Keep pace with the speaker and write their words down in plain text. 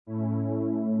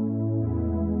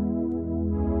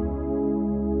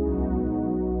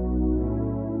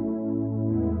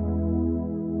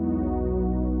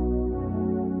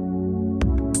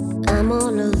I'm all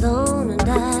alone and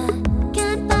I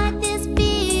can't fight this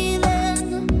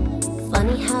feeling.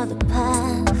 Funny how the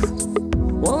past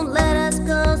won't let us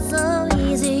go so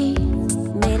easy.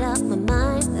 Made up my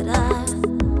mind that I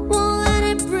won't let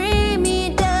it bring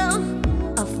me down.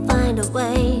 I'll find a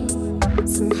way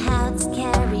somehow to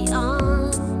carry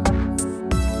on.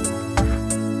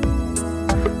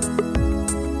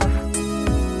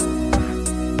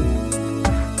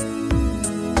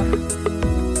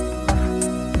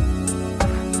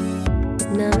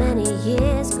 Now many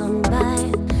years gone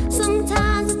by,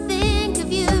 sometimes I think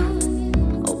of you.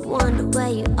 I wonder where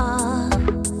you are,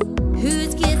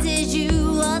 whose kisses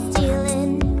you are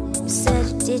stealing. You said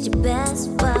you did your best,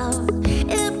 well,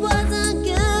 it wasn't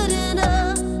good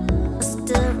enough. I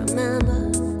still remember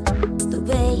the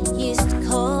way you used to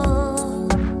call.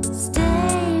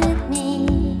 Stay with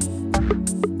me,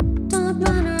 don't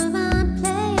run around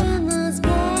playing those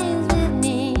games with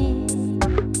me.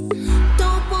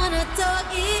 Don't wanna talk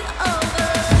it over.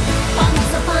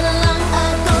 Once upon a long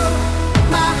ago,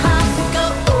 my heart would go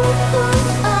ooh, ooh,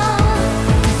 oh,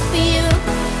 for you.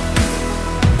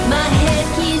 My head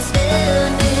keeps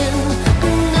spinning.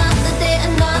 Another day,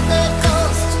 another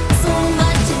ghost. So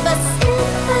much of us in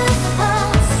the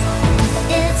past.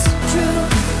 It's true,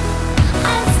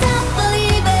 I stop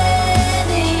believing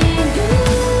in you.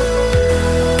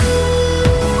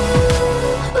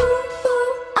 Ooh,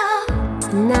 ooh, oh.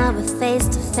 Now we're face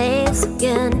to face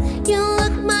again. You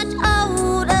look much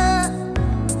older.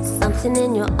 Something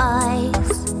in your eyes,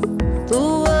 the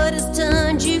world has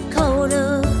turned you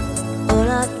colder. All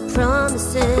of your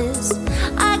promises,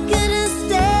 I couldn't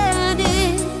stand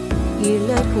it. You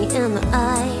looked me in the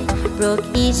eye, broke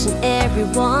each and every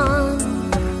one.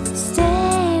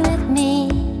 Stay with me,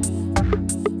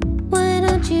 why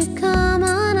don't you come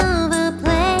on over,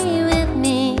 play with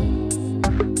me.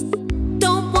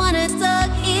 Don't wanna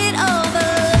talk it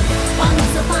over.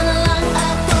 Once upon a long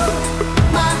ago,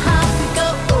 my heart would go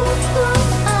ooh, ooh,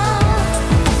 oh,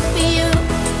 for you.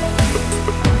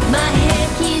 My head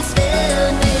keeps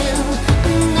spinning.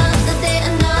 Another day,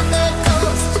 another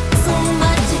ghost. So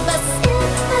much of us in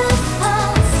the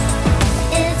past.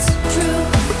 It's true,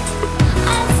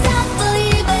 I stopped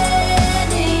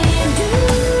believing in you.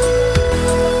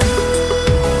 Ooh,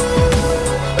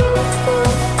 ooh,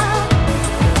 oh.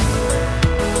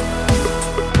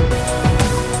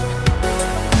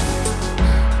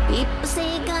 People say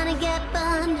you're gonna get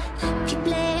burned if you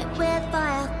play with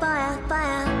fire, fire,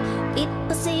 fire.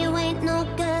 People say you ain't no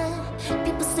good.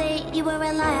 People say you were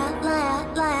a liar, liar,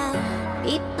 liar.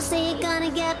 People say you're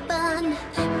gonna get burned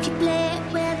if you play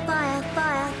with fire,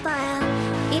 fire, fire.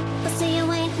 People say you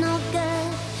ain't no good.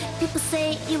 People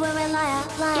say you were a liar,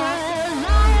 liar.